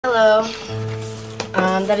Hello.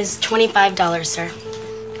 That is $25, sir.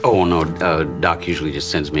 Oh, no, Doc usually just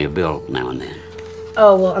sends me a bill now and then.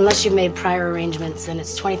 Oh, well, unless you've made prior arrangements, then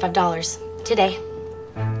it's $25 today.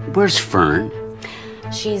 Where's Fern?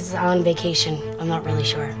 She's on vacation. I'm not really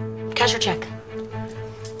sure. Cash or check?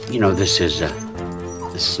 You know, this is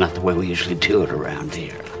not the way we usually do it around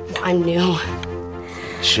here. I'm new.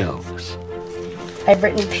 Shows. I've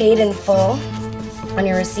written paid in full on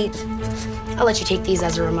your receipt. I'll let you take these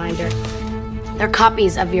as a reminder. They're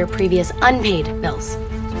copies of your previous unpaid bills.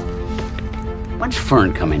 When's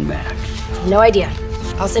Fern coming back? No idea.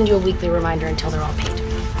 I'll send you a weekly reminder until they're all paid.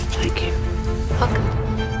 Thank you. Welcome.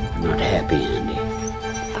 I'm not happy, Andy.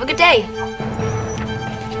 Have a good day.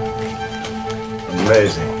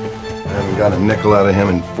 Amazing. I haven't got a nickel out of him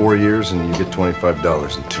in 4 years, and you get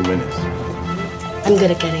 $25 in 2 minutes. I'm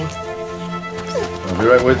good at getting. I'll be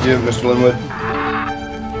right with you, Mr. Linwood.